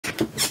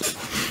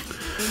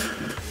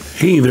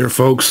Hey there,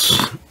 folks.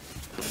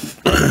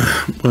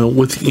 Well,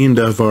 with the end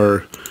of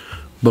our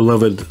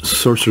beloved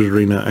Sorcerer's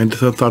Arena, I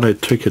thought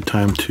I'd take a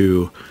time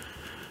to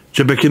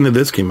jump back into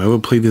this game. I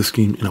haven't played this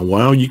game in a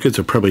while. You guys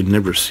have probably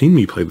never seen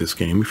me play this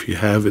game. If you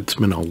have, it's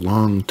been a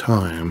long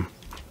time.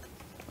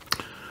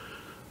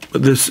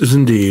 But this is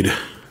indeed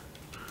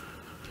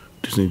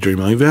Disney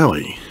Dreamlight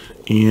Valley.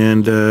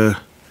 And,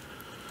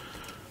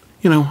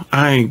 you know,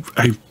 I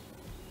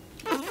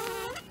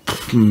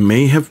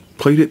may have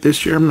played it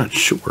this year. I'm not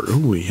sure.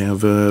 We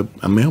have a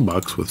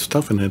mailbox with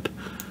stuff in it.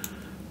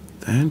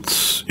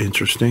 That's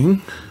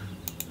interesting.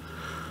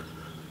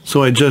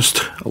 So I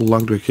just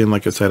logged back in.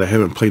 Like I said, I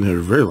haven't played it in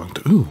a very long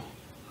time. Ooh,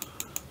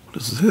 what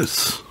is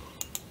this?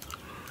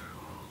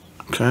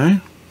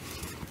 Okay.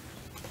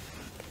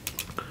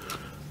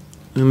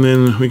 And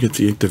then we get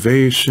the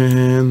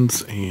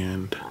activations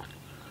and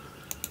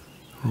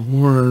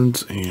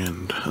rewards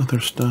and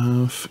other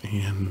stuff,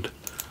 and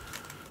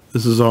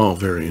this is all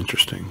very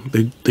interesting.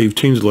 They've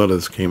changed a lot of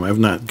this game. I've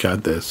not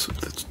got this.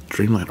 It's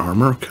Dreamlight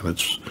armor.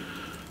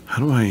 How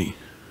do I?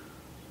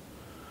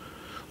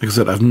 Like I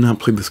said, I've not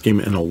played this game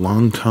in a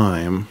long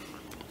time.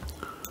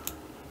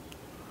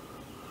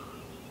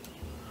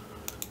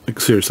 Like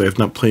seriously, I've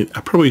not played.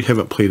 I probably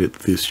haven't played it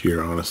this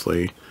year,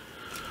 honestly.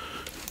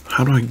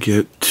 How do I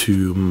get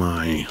to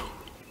my?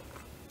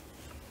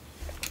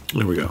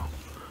 There we go.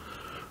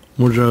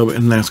 Wardrobe,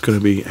 and that's going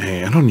to be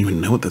a. I don't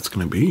even know what that's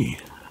going to be.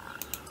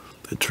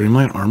 The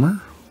Dreamlight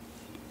armor?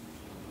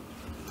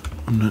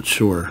 I'm not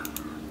sure.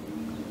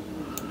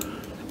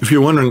 If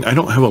you're wondering, I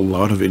don't have a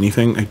lot of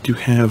anything. I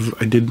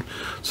did.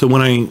 So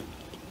I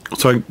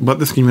bought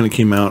this game when it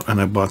came out,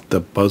 and I bought the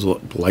Buzz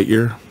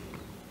Lightyear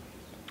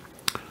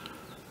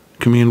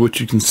command,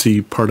 which you can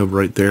see part of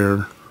right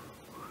there.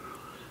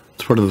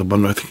 It's part of the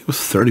bundle. I think it was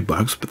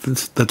 $30, but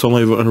that's all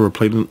I've ever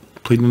played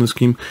in this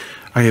game.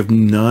 I have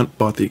not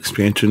bought the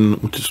expansion,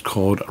 which is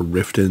called A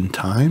Rift in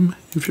Time,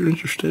 if you're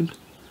interested.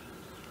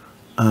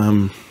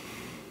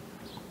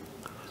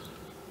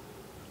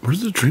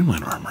 Where's the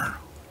Dreamlight armor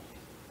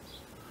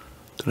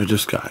that I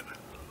just got?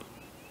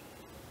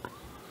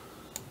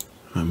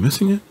 Am I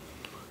missing it?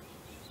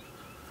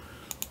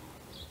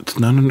 It's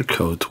not under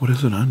codes. What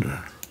is it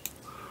under?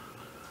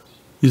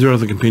 These are all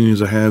the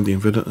companions I have. The you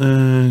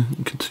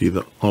can see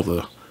all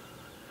the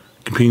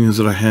companions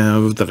that I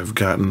have that I've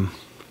gotten.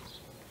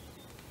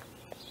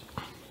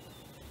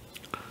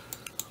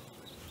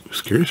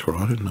 Scary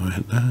Squirrel. I didn't know I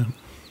had that.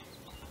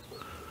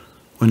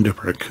 Wind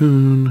Up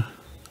Raccoon,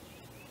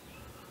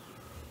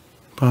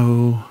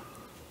 Bow,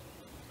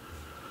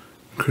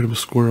 Incredible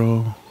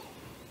Squirrel,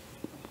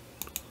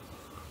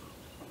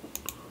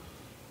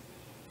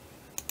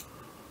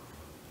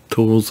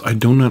 tools. I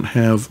do not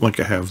have, like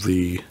I have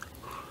the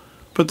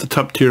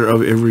top tier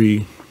of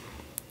every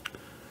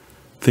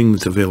thing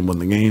that's available in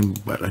the game,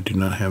 but I do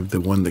not have the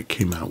one that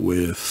came out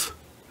with.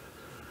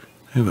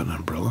 I have an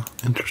umbrella.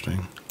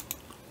 Interesting.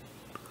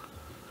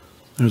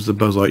 There's the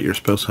Buzz Lightyear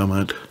Space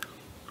Helmet.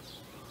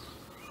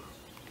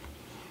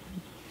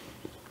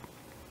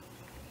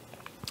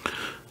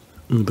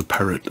 Ooh, the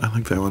parrot. I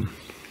like that one.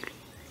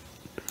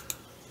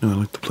 No, I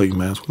like the plague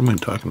mask. What am I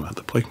talking about?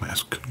 The plague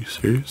mask. Are you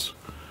serious?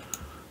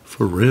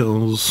 For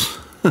reals.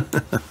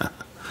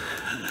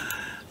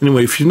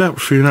 Anyway, if you're not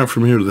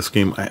familiar with this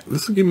game,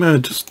 this is a game I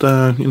just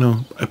you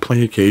know, I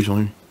play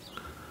occasionally.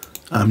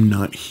 I'm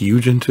not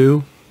huge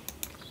into.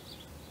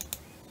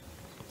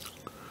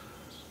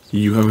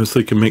 You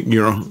obviously can make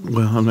your own.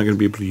 Well, I'm not going to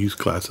be able to use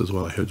glasses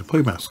while I have the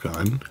plague mask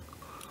on.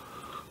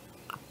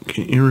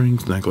 Okay,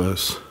 earrings,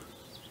 necklace.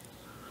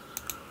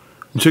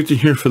 Checked in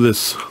here for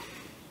this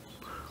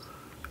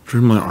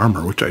Dreamlight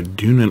armor, which I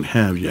do not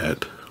have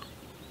yet.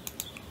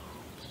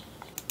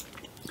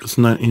 It's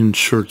not in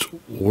shirts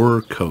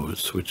or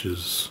coats, which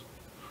is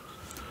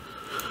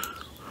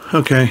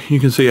okay. You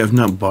can see I've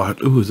not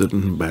bought. Ooh, is it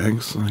in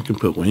bags? I can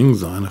put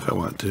wings on if I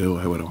want to.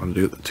 I wouldn't want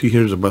to do that. See,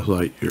 here's a Buzz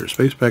Lightyear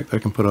space pack that I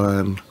can put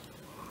on. Do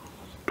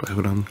I have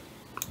it on?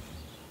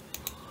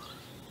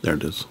 There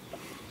it is.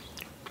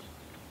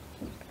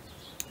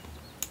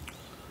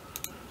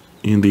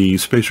 And the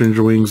Space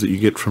Ranger wings that you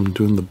get from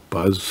doing the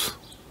Buzz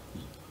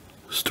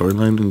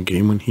storyline in the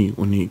game when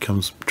he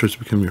tries to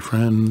become your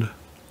friend.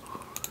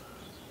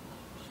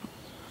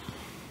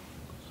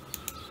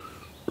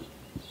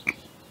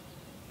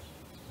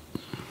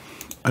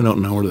 I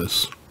don't know where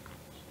this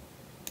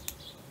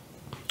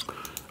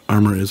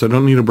armor is. I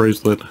don't need a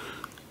bracelet.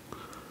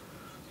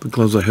 The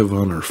gloves I have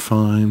on are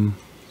fine.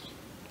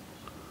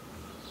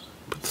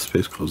 Put the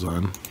space clothes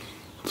on.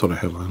 That's what I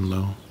have on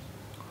though.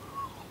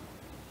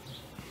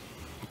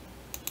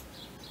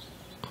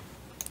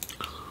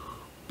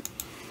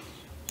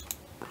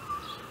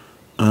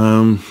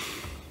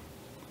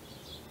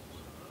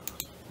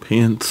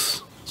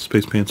 Pants,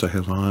 space pants I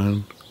have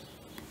on.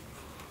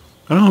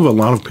 I don't have a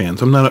lot of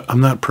pants. I'm not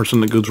a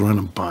person that goes around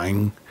and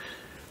buying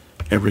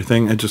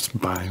everything. I just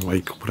buy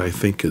like what I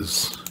think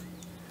is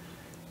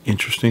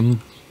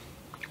interesting,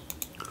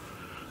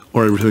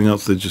 or everything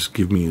else they just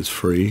give me is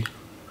free.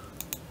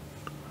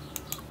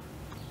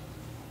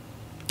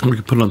 We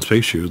could put on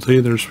space shoes. Hey,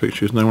 there's space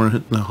shoes. Now we're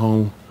hitting the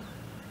whole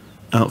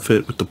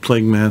outfit with the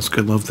plague mask.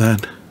 I love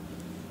that.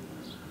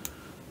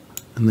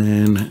 And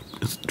then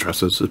it's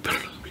dresses. It's better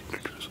than being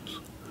dresses.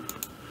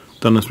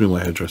 Don't ask me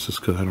why I have dresses,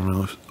 because I don't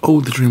know if... Oh,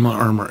 the Dreamlight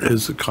armor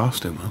is a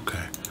costume.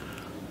 Okay.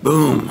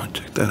 Boom.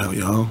 Check that out,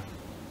 y'all.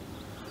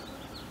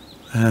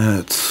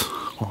 That's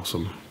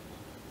awesome.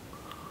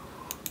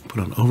 Put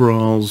on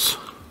overalls.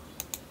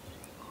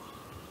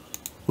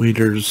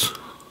 Waders.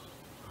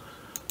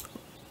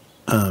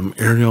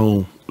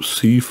 Aerial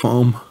sea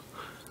foam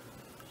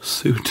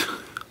suit.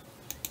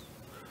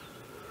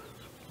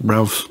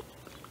 Ralph's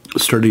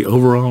sturdy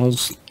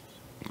overalls.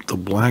 The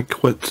black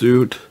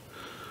wetsuit.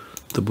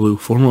 The blue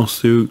formal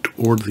suit.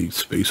 Or the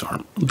space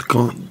arm.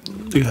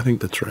 Yeah, I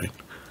think that's right.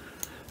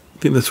 I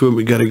think that's what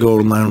we gotta go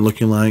online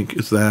looking like.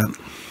 Is that...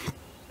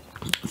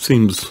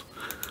 Seems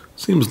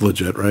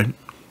legit, right?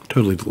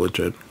 Totally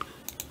legit.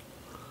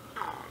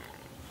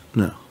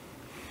 No.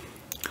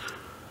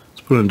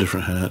 Let's put on a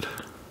different hat.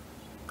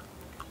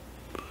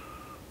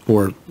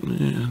 Or,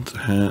 yeah, it's a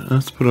hat.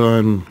 Let's put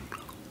on...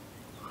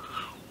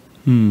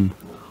 No.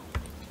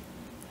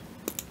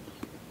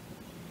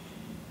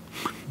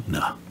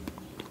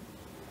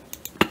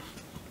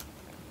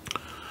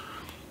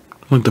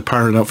 Like the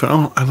pirate outfit.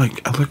 Oh, I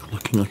like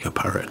looking like a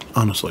pirate,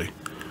 honestly.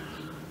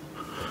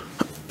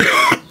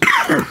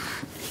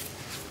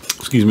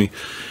 Excuse me.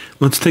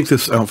 Let's take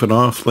this outfit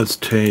off. Let's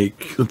go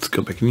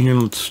back in here.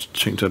 Let's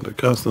change that to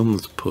custom.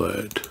 Let's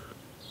put...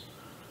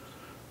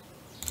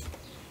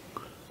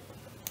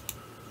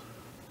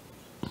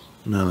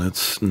 No,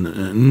 that's...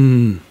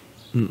 Nope.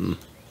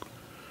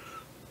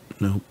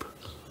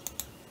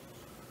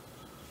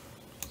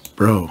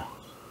 Bro.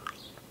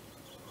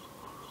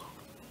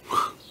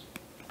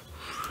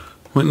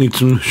 Might need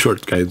some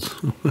shorts, guys.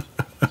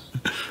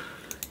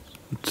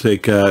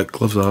 Take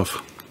gloves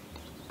off.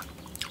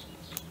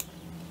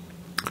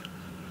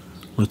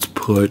 Let's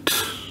put...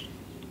 Is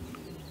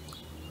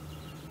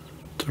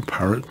there a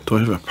pirate? Do I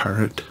have a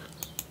pirate?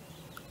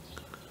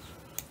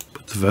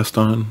 Put the vest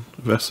on.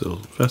 Vest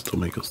will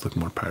make us look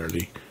more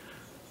piratey.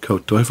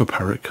 Coat. Do I have a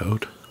pirate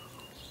coat?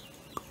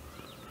 Oh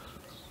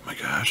my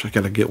gosh, I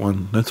gotta get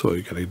one. That's what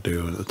we gotta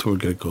do. That's what we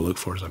gotta go look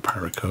for, is a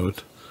pirate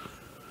coat.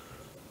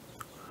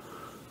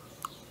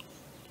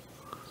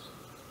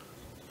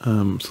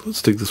 So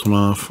let's take this one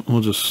off. We'll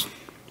just...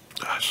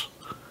 Gosh.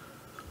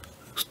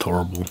 Looks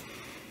horrible.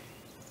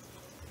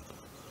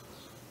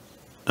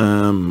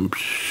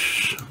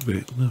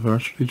 Wait, the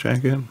varsity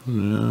jacket?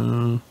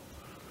 No.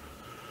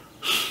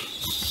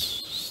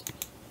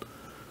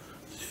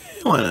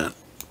 Why not?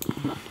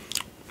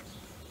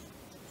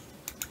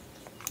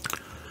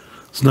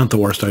 It's not the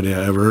worst idea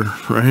ever,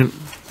 right?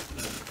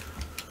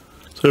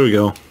 So there we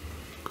go.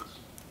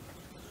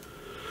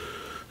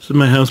 This is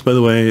my house, by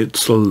the way.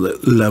 It's so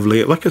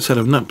lovely. Like I said,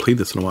 I've not played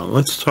this in a while.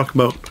 Let's talk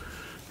about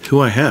who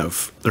I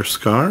have. There's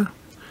Scar,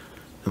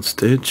 and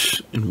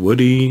Stitch, and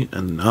Woody,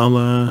 and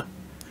Nala,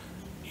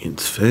 and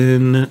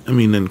Sven,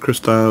 and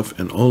Kristoff,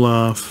 and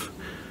Olaf,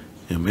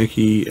 and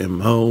Mickey, and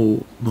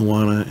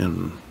Moana,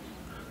 and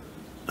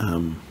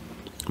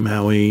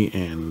Maui,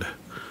 and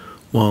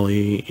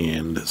Wally,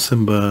 and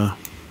Simba,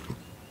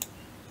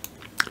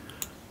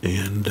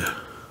 and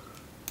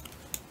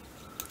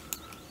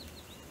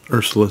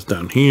Ursula's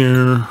down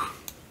here,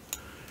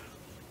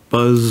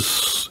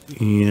 Buzz,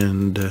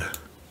 and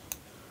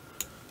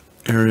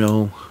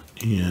Ariel,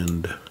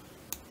 and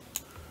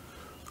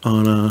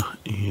Anna,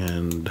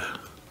 and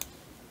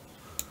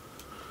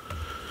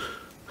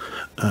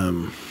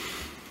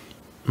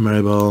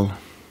Maribel,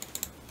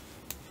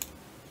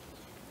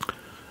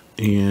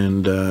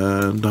 and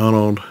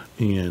Donald,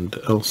 and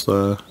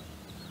Elsa,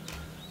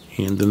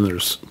 and then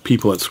there's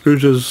people at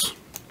Scrooge's,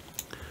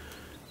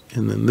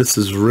 and then this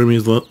is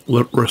Remy's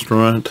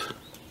restaurant.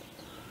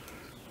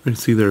 You can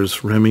see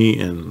there's Remy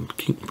and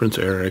Prince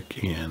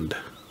Eric and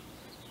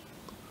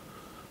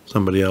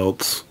somebody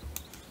else,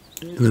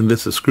 and then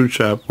this is Scrooge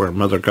Shop where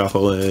Mother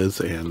Gothel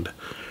is, and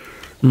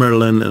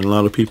Merlin, and a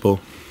lot of people.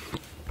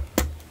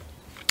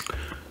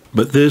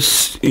 But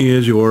this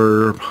is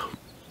your,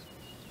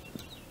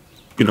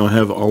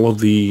 have all of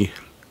the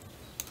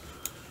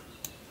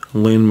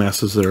land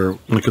masses that are,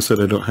 like I said,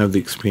 I don't have the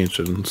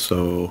expansion,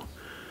 so,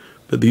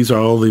 but these are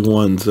all the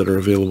ones that are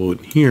available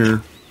in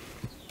here.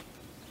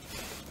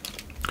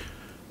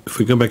 If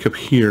we go back up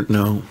here,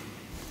 no,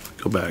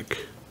 go back.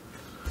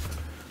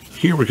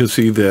 Here we can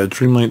see the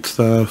Dreamlight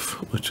stuff,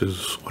 which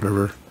is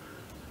whatever.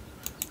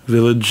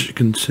 Village,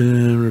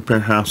 repair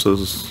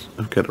houses.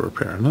 I've got to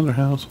repair another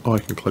house. Oh, I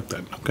can click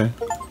that. Okay.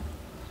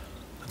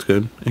 That's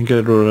good. And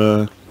get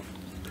a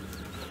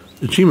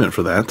achievement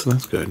for that, so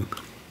that's good.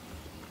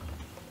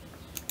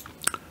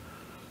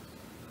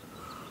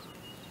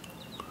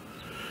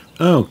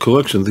 Oh,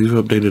 collections. These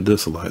have updated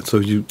this a lot. So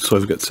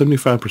I've got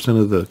 75%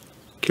 of the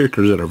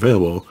characters that are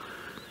available.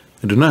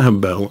 I do not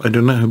have Belle. I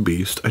do not have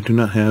Beast. I do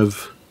not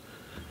have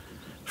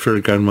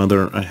Fairy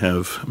Godmother. I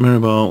have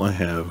Maribel. I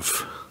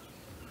have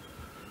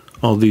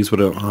all these, but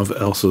I don't have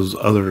Elsa's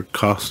other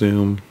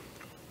costume.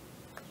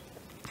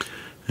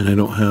 And I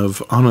don't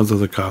have Anna's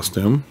as a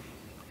costume.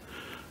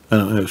 I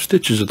don't have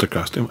Stitch's as a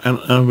costume.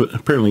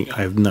 Apparently,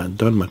 I have not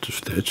done much of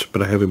Stitch,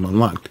 but I have him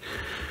unlocked.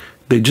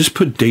 They just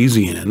put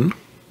Daisy in,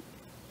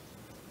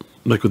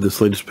 like with this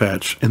latest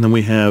patch. And then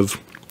we have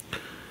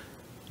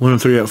 1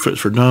 of 3 outfits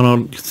for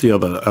Donald. You can see all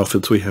the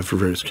outfits we have for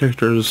various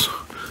characters.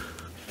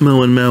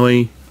 Mo and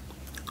Melly.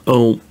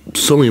 Oh,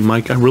 Sully and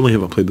Mike. I really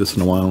haven't played this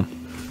in a while.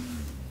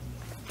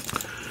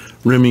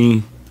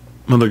 Remy,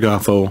 Mother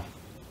Gothel.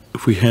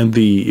 If we had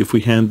the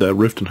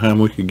Rift in Time,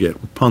 we could get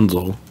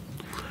Rapunzel.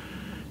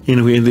 And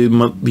if we had the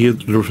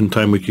Rift in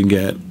Time, we could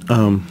get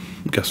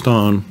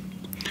Gaston.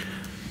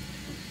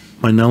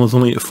 My Nella's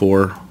only at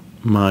 4.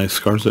 My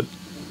Scar's at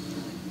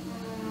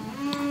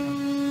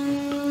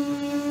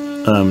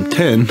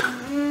 10.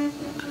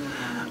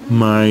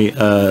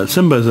 My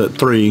Simba's at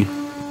 3.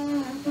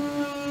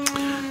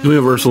 We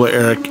have Ursula,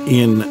 Eric,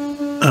 and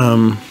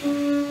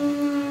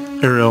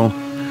Ariel.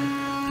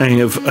 I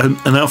have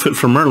an outfit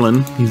for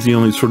Merlin. He's the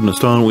only Sword in the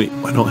Stone.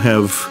 I don't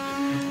have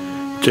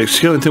Jack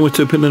Skellington with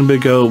Pippin and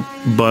Big O,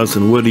 Buzz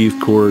and Woody, of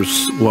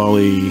course,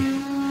 Wally.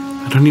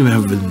 I don't even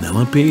have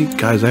Vanellope.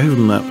 Guys, I have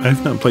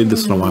not played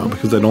this in a while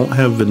because I don't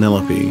have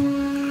Vanellope.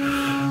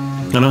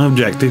 I don't have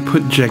Jack. They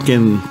put Jack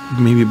in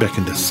maybe back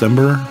in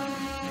December.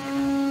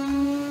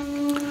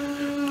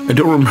 I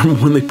don't remember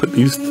when they put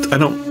these.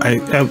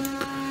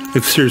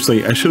 If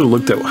seriously, I should have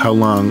looked at how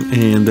long.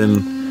 And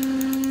then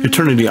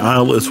Eternity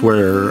Isle is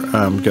where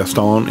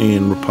Gaston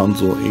and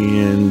Rapunzel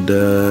and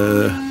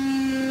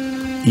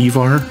Eve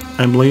are,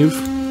 I believe.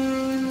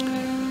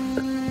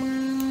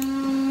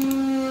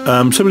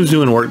 Somebody's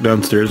doing work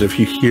downstairs. If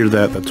you hear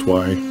that, that's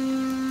why.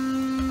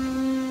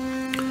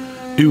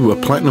 Ooh, a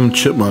Platinum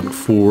Chipmunk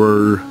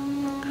for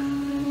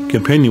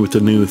companion with the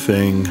new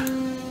thing.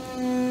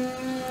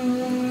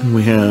 And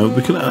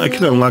I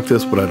can unlock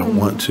this, but I don't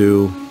want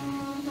to.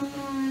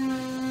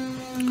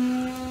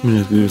 I mean,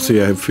 as you can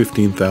see, I have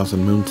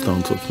 15,000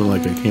 moonstones, so it's not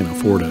like I can't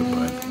afford it,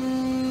 but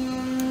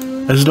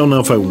I just don't know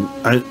if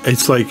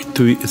it's like,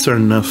 is there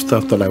enough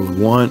stuff that I would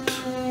want?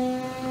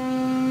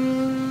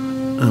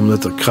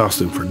 That's a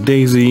costume for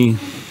Daisy.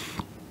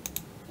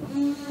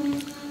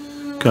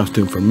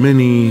 Costume for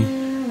Minnie.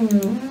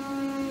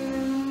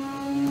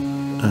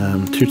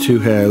 Tutu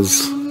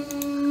has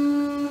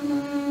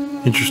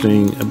a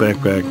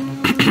backpack.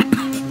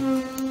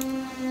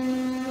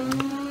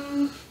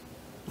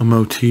 A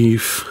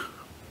motif.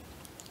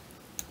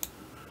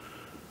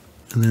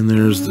 And then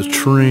there's the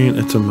train.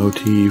 It's a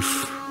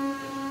motif.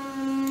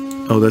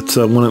 Oh, that's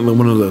one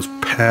of those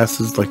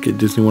passes like at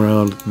Disney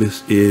World.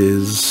 This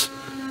is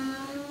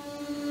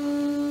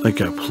like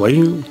a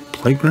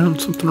playground,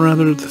 something or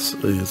other. This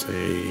is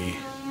a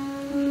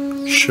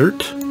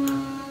shirt.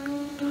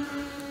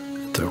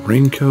 It's a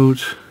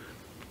raincoat.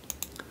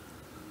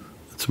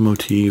 It's a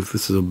motif.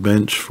 This is a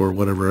bench for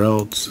whatever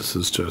else. This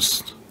is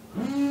just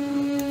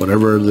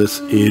whatever. This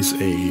is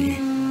a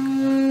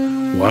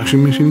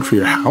washing machine for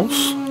your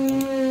house.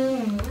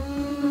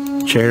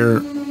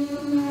 Chair,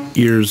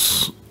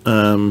 ears,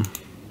 another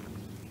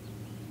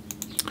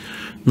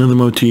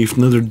motif,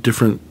 another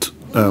different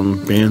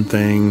band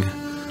thing.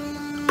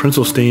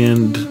 Pencil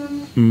stand,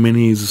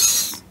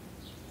 Minnie's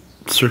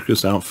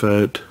circus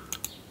outfit.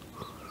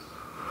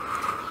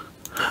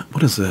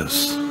 What is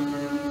this?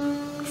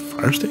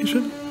 Fire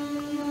station?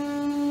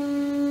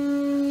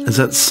 Is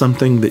that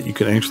something that you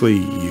can actually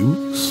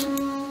use?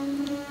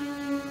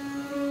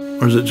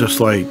 Or is it just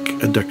like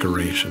a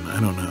decoration?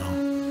 I don't know.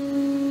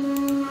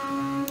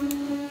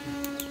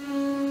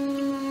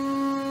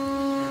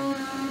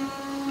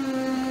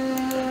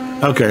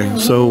 Okay,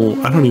 so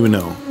I don't even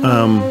know.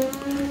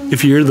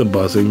 If you hear the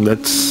buzzing,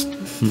 that's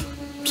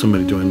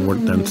somebody doing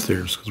work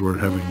downstairs because we're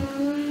having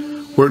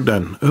work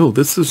done. Oh,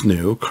 this is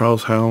new.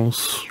 Carl's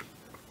house.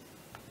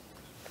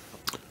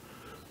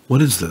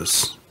 What is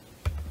this?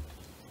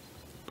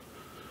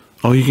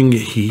 Oh, you can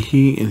get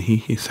Hee in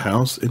He's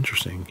house.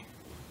 Interesting.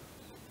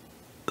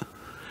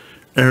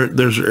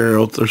 There's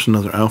Ariel. There's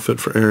another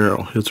outfit for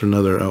Ariel. Here's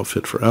another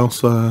outfit for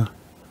Elsa.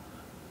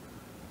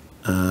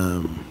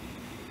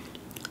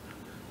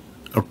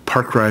 A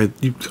park ride.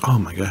 Oh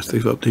my gosh,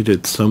 they've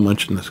updated so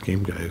much in this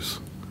game,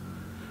 guys.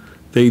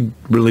 They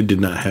really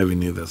did not have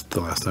any of this the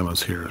last time I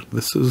was here.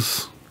 This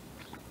is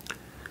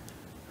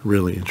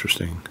really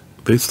interesting.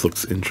 This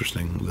looks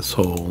interesting. This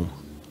whole...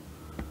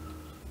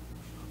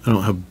 I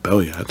don't have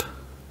Belle yet.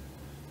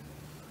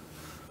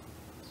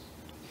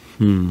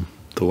 The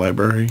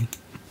library.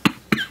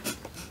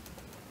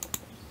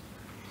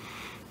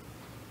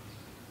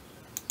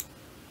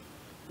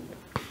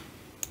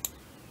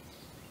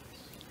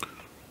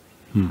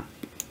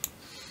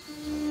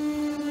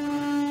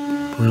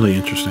 Really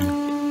interesting.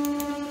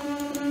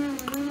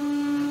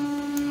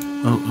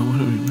 Oh,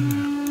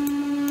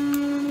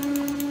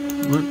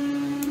 what?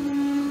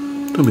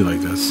 Don't be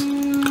like this.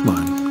 Come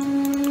on.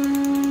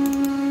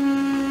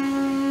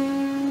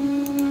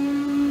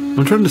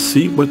 I'm trying to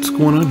see what's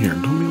going on here.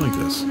 Don't be like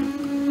this.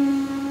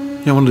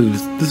 Yeah,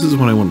 this is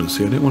what I wanted to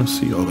see. I didn't want to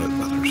see all that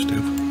other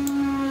stuff.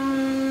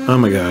 Oh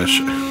my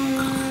gosh.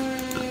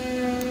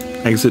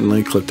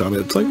 accidentally clicked on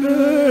it. It's like,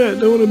 I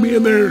don't want to be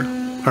in there.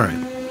 All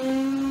right.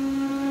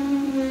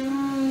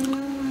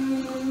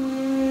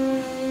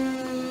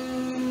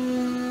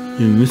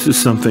 And this is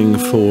something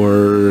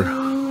for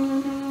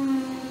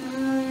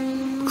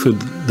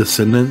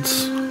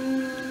Descendants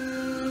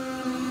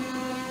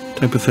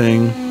type of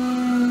thing.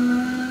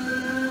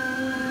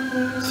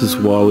 This is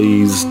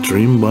Wally's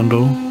Dream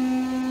Bundle.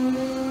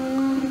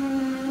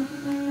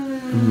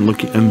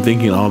 I'm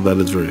thinking all of that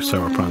is very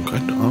cyberpunk.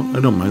 I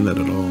don't mind that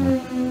at all.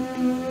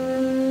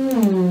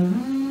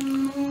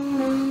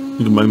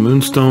 You can buy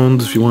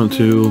moonstones if you want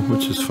to,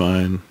 which is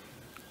fine.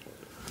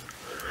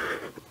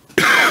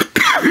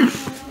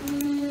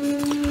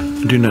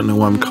 I do not know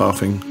why I'm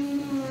coughing.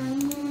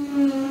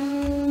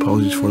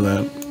 Apologies for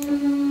that.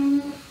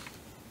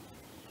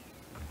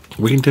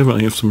 We can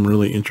definitely have some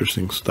really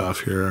interesting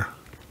stuff here.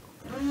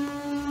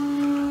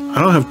 I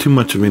don't have too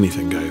much of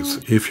anything, guys,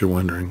 if you're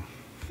wondering.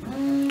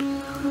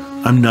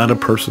 I'm not a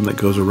person that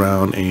goes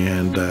around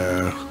and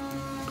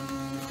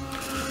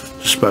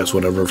just buys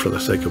whatever for the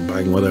sake of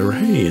buying whatever.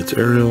 Hey, it's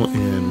Ariel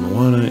and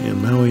Moana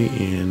and Maui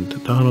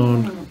and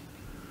Donald.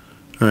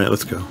 Alright,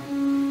 let's go.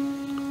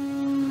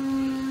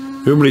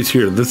 Everybody's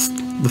here. The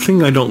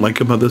thing I don't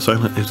like about this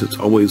island is it's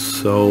always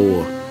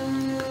so...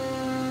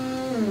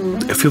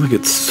 I feel like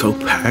it's so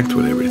packed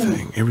with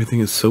everything. Everything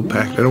is so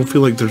packed. I don't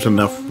feel like there's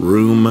enough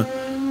room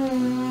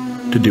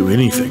to do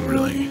anything,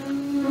 really.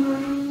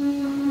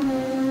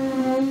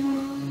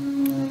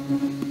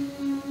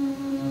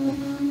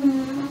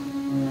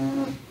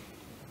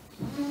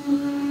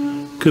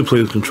 Could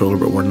play the controller,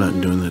 but we're not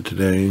doing that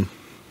today.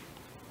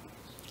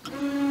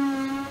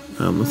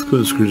 Let's go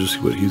to Scrooge to see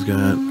what he's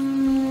got.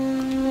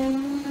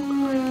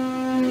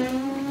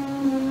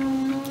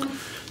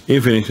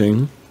 If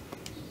anything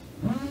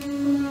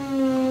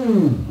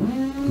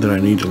that I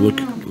need to look,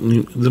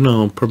 then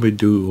I'll probably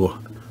do.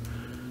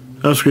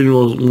 Our screen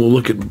we'll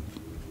look at.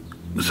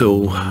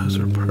 So, is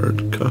there a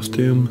pirate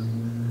costume?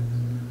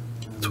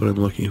 That's what I'm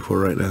looking for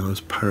right now. Is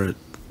pirate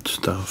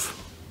stuff.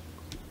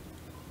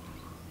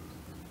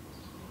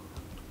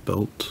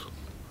 Belt,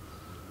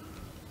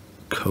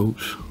 coat.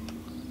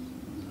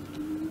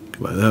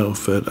 Could buy that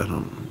outfit. I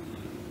don't.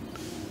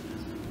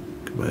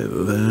 Could buy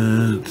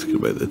that.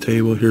 Could buy the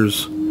table.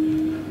 Here's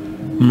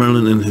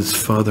Merlin and his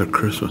Father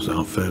Christmas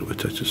outfit,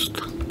 which I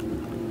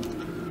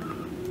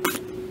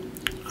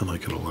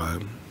like it a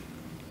lot.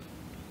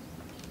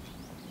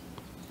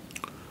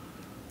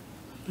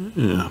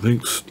 Yeah,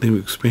 they've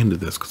expanded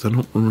this because I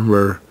don't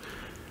remember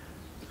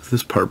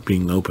this part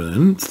being open,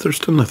 and there's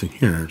still nothing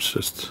here. It's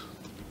just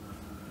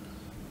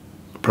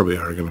probably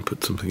are going to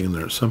put something in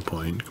there at some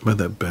point. You can buy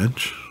that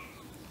bench.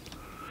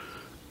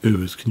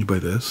 Ooh, can you buy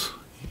this?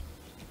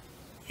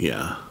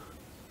 Yeah.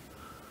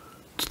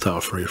 It's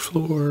tile for your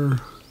floor.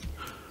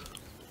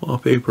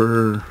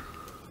 Wallpaper.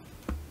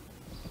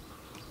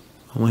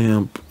 A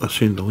lamp. A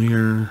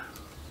chandelier.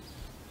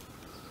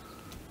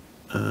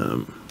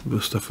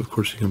 This stuff, of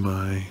course, you can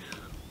buy.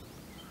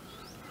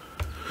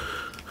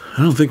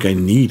 I don't think I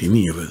need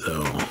any of it,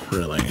 though,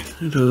 really.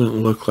 It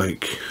doesn't look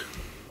like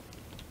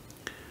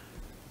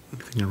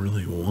anything I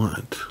really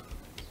want.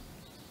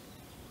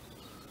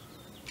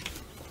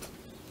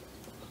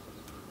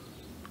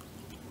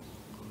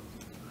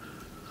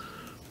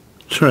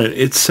 That's right.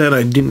 It said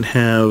I didn't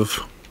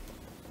have...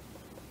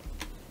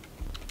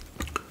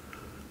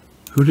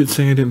 Who did it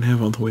say I didn't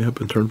have all the way up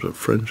in terms of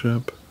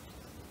friendship?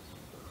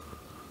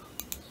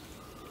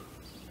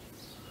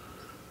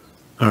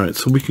 Alright,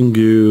 so we can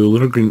do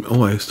Little Green...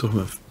 Oh, I still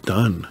haven't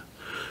done.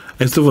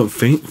 I still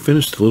haven't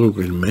finished the Little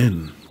Green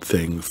Men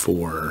thing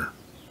for...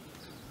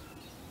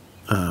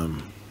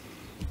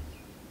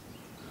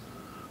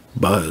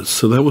 Buzz.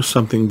 So that was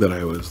something that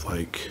I was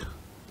like...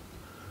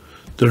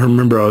 Did I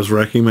remember I was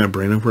racking my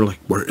brain over, like,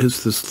 where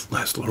is this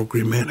last Little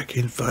Green Man? I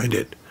can't find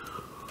it.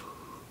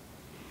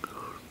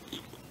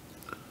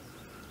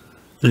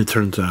 And it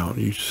turns out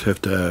you just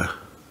have to...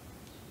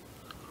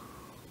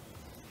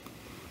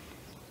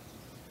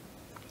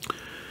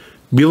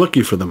 be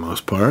lucky for the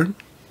most part.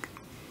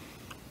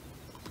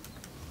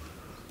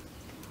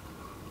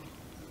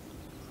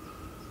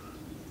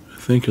 I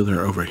think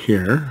they're over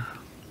here.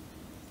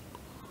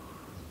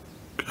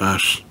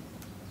 Gosh.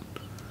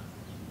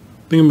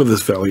 Thinking about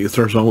this valley,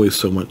 there's always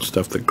so much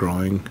stuff that's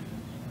growing.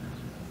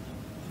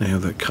 I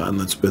have that cotton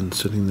that's been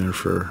sitting there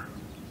for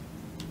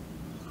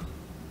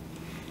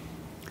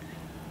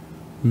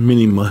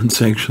many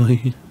months,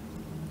 actually.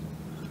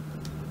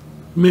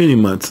 Many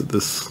months that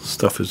this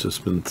stuff has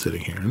just been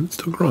sitting here, and it's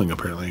still growing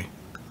apparently,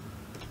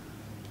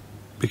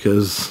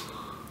 because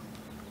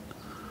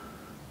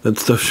that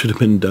stuff should have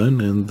been done,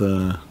 and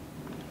the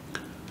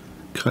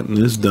cotton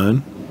is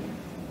done.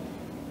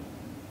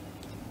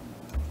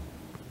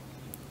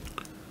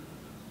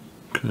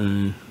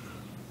 Okay,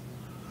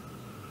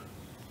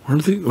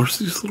 where's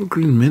these Little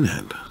Green Men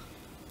at?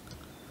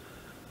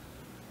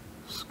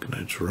 It's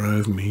gonna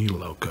drive me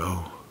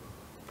loco.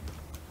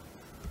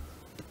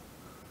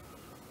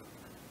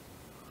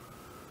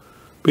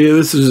 But yeah,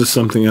 this is just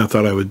something I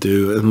thought I would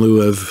do in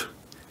lieu of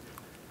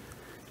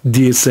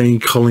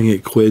DSA calling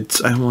it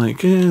quits. I'm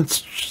like,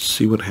 let's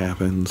see what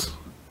happens.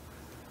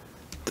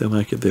 If they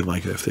like it, they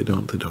like it. If they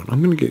don't, they don't.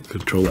 I'm going to get a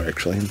controller,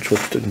 actually, and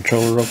switch the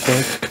controller real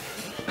quick.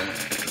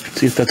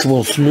 See if that's a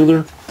little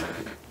smoother.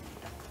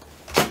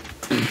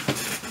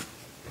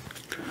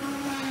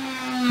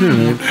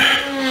 Alright.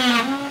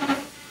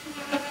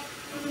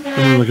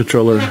 And the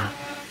controller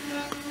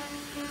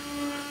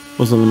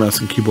was on the mouse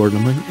and keyboard,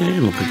 and I'm like, I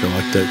don't think I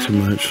like that too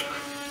much.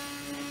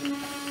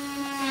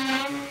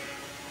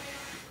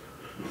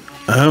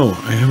 Oh,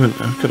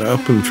 I've got to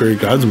open Fairy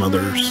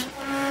Godmother's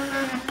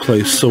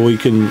place so we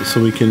can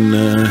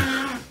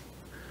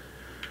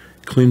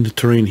clean the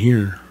terrain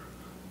here.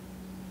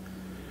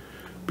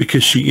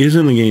 Because she is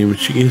in the game,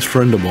 she is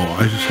friendable.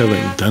 I just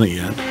haven't done it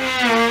yet.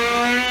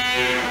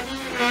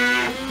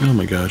 Oh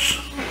my gosh.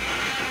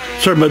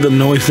 Sorry about the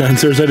noise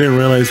downstairs. I didn't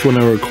realize when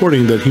I was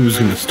recording that he was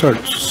going to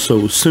start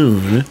so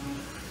soon.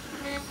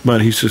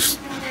 But he's just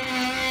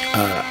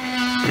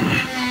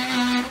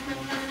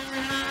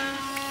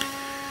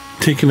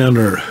taking out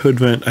our hood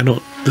vent.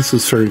 This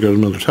is Fairy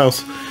Godmother's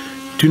house.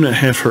 Do not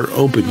have her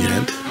open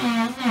yet.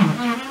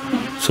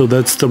 So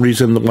that's the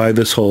reason why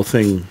this whole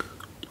thing...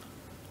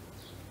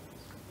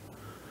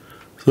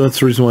 So that's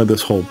the reason why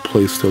this whole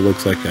place still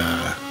looks like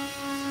a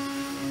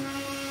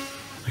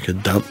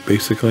dump,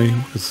 basically.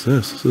 What is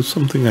this? Is this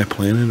something I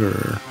planted,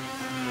 or...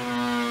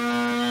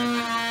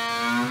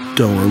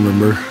 Don't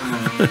remember.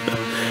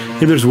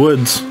 Hey, there's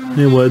woods.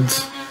 Hey,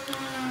 woods.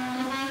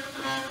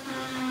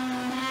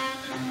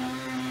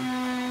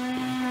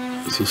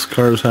 This is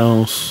Scar's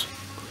house.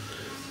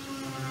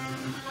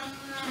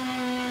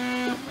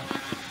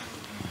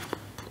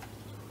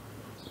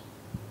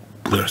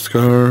 There's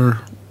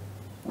Scar.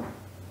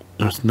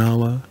 There's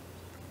Nala.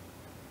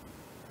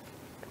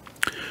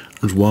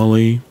 There's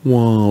Wally.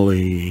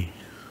 Wally.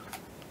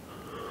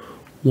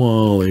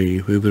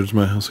 There's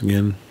my house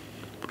again.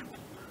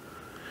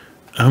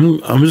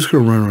 I'm just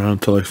gonna run around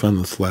until I find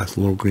this last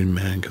little green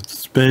man,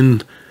 because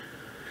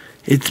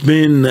it's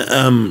been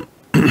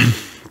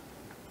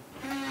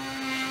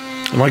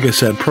like I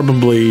said,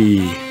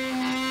 probably,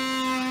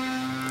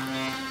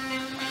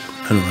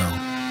 I don't know,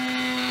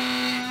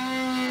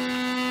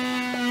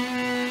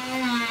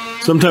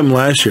 sometime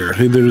last year.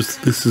 Hey, this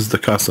is the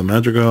Casa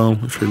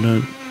Madrigal, if you're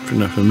not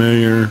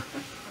familiar.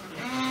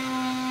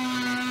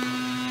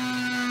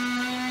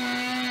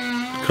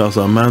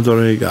 Casa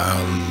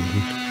Madrigal.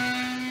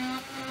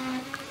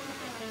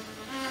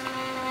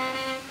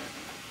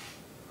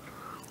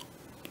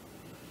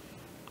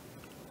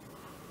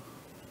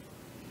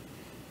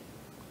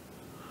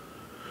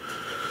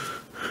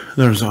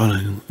 There's Anna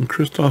and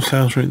Kristoff's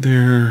house right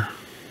there.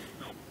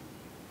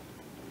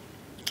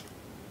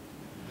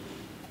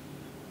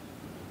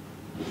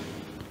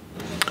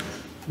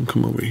 I'll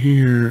come over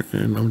here,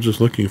 and I'm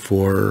just looking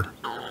for...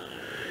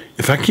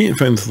 If I can't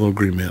find this little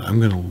green man, I'm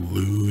going to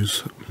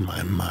lose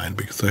my mind,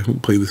 because I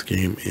haven't played this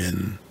game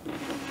in...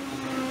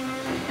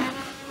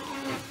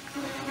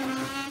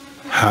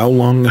 How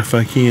long if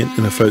I can't?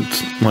 And if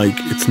it's like,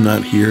 it's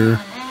not here,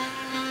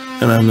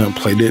 and I've not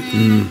played it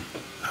in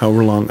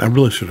however long. I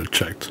really should have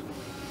checked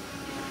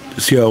to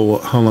see how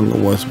long it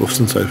was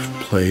since I've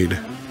played.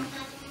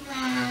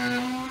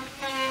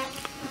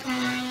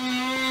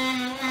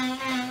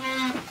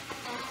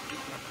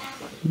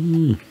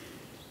 I'm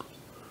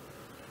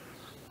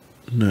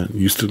not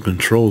used to the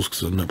controls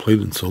because I've not played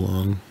in so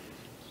long.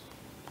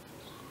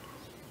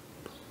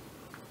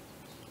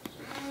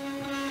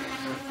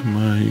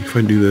 If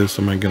I do this,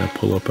 am I gonna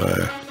pull up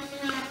a...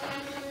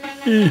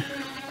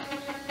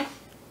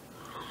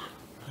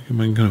 Am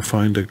I gonna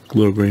find a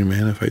little green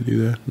man if I do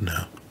that?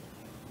 No.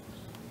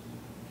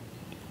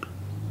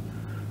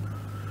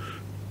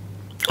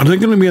 Are they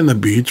gonna be on the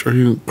beach? Are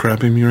you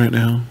crapping me right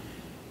now?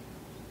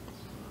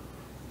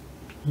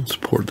 Let's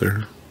port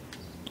there.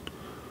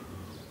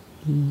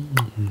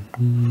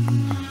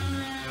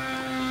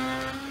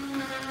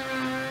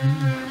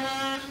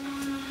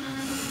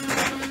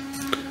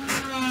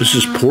 Let's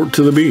just port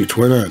to the beach.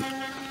 Why not?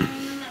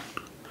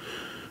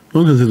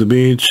 Welcome to the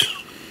beach.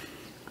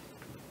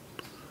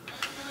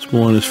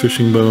 Small on his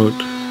fishing boat.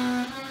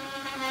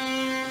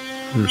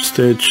 There's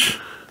Stitch.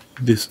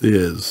 Is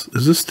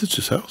this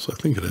Stitch's house? I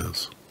think it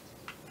is.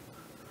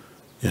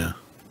 Yeah.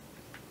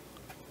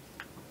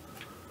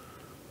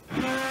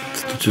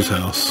 Stitch's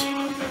house.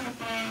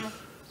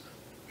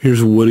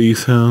 Here's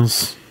Woody's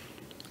house.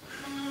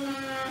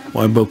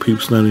 Why Bo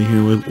Peep's not in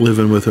here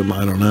living with him,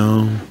 I don't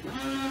know.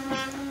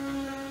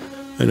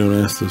 I don't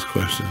ask those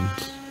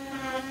questions.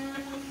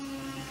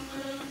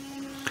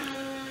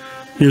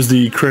 Here's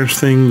the crash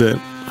thing that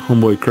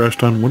Homeboy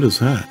crashed on. What is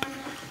that?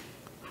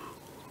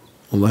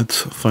 Well,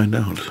 let's find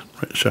out,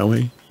 right? Shall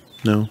we?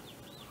 No.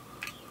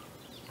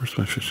 Where's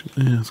my fishing?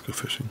 Let's go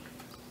fishing.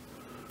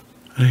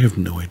 I have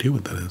no idea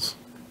what that is.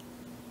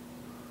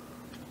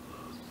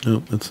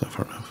 Nope, that's not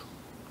far enough.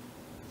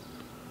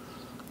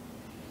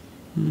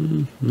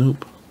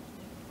 Nope.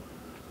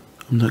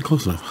 I'm not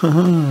close enough. Ha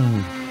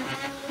ha.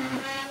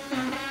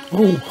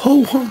 Oh,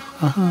 ho, ho,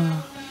 ha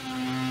ha.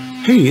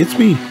 Hey, it's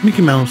me,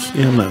 Mickey Mouse.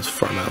 Yeah, I'm not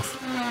far enough.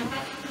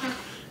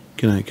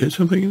 Can I catch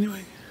something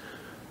anyway?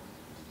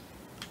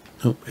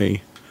 Oh,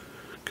 hey.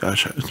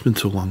 Gosh, it's been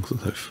so long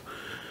since I've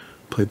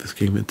played this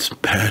game. It's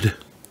bad.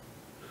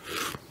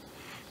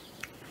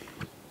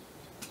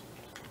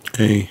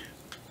 Hey.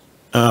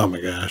 Oh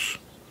my gosh.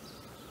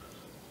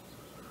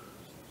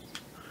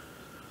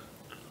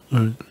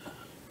 Alright.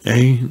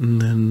 A,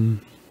 and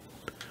then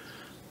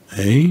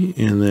A,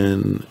 and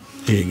then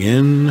A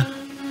again.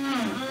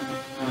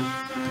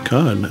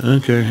 God,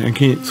 okay. I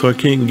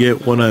can't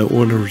get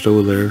whatever's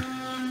over there.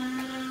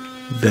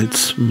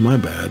 That's my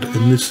bad.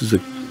 And this is a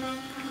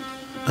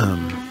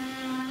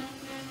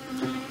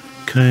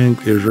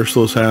there's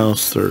Ursula's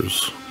house,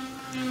 there's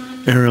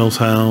Ariel's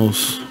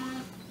house.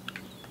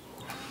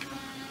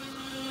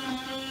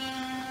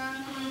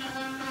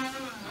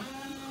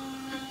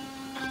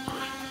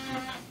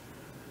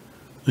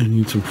 I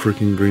need some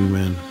freaking green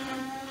men.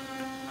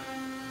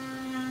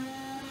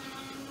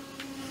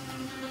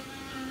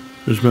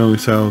 There's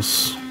Melanie's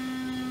house.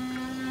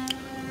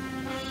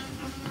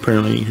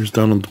 Apparently, here's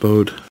Donald's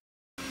boat.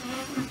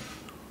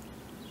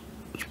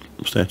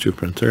 Statue of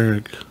Prince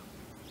Eric.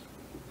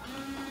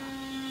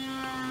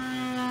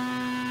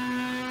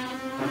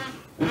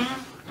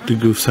 The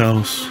Goof's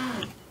house.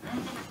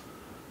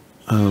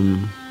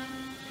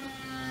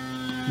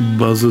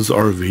 Buzz's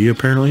RV,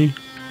 apparently.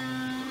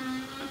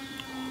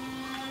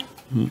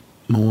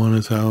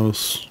 Moana's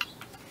house.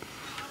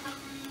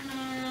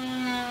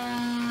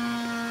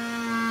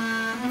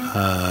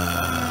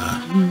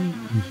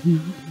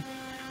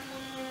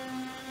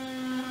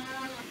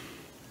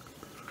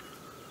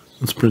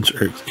 It's Prince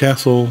Eric's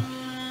castle.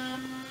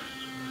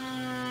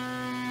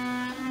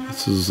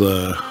 This is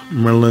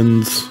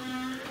Merlin's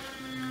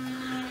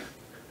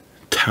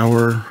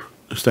tower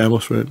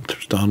establishment.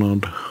 There's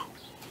Donald.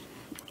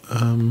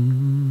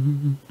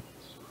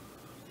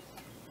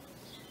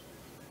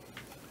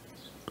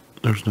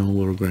 There's no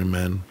little gray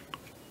man.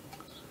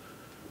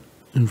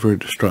 I'm very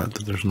distraught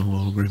that there's no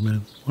little gray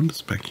man. What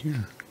is back here?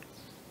 Here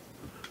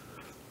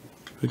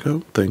we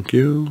go. Thank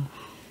you.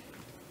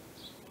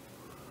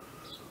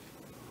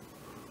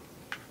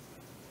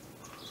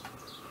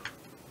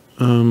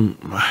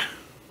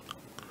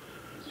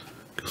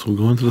 Guess we'll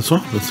go into the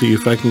swamp. Let's see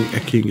if I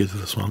can't get to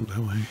the swamp that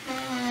way.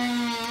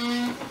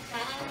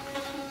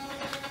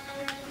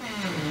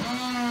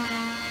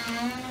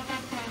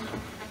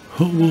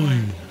 Oh boy.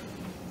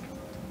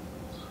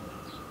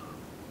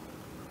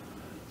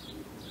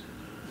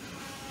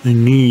 I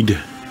need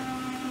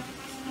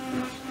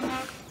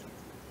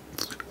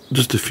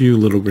just a few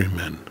little green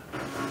men.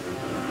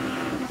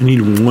 I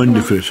need one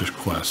to finish this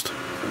quest.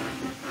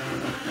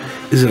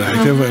 Is it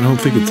active? I don't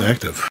think it's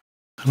active.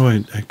 How do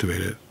I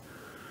activate it?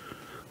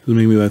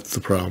 Maybe that's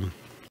the problem.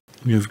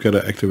 You've got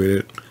to activate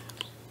it.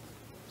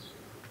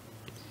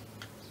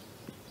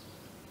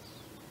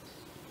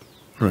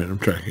 Alright, I'm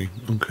tracking.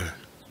 Okay.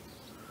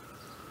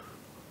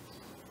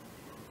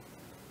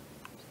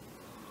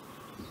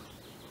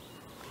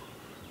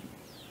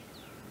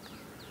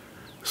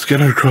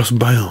 Scattered across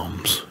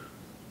biomes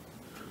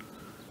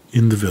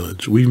in the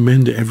village. We've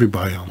been to every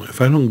biome.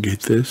 If I don't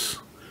get this,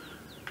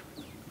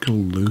 I'm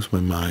gonna lose my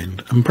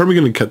mind. I'm probably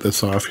gonna cut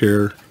this off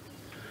here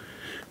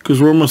because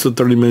we're almost at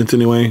 30 minutes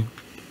anyway.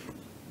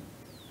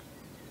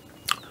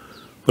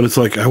 But it's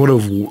like I would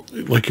have,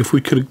 like, if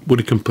we would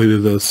have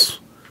completed this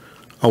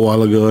a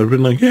while ago, I'd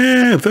been like,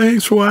 yeah,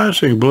 thanks for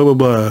watching, blah blah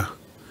blah.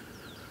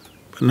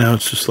 But now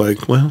it's just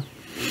like, well,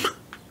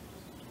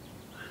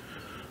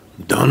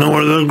 don't know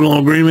where the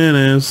little green man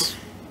is.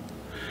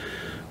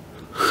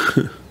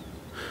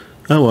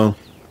 Oh well.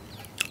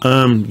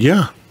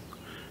 Yeah.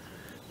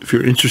 If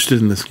you're interested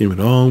in this game at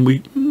all,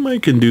 we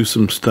might can do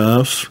some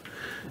stuff.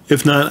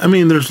 If not, I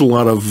mean, there's a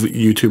lot of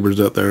YouTubers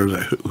out there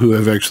who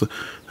have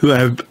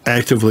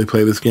actively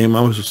played this game. I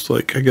was just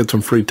like, I get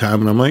some free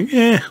time, and I'm like,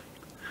 yeah,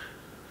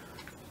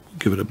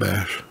 give it a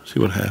bash,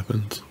 see what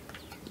happens.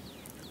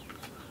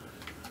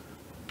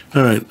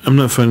 All right, I'm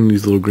not finding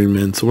these little green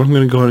men, so I'm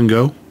going to go ahead and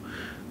go.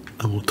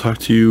 I will talk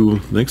to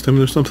you next time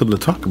there's something to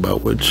talk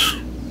about, which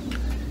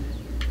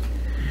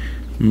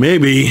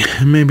maybe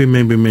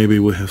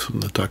we'll have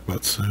something to talk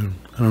about soon.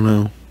 I don't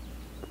know.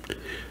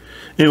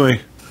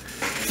 Anyway,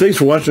 thanks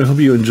for watching. I hope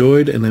you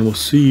enjoyed, and I will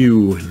see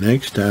you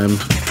next time.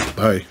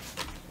 Bye.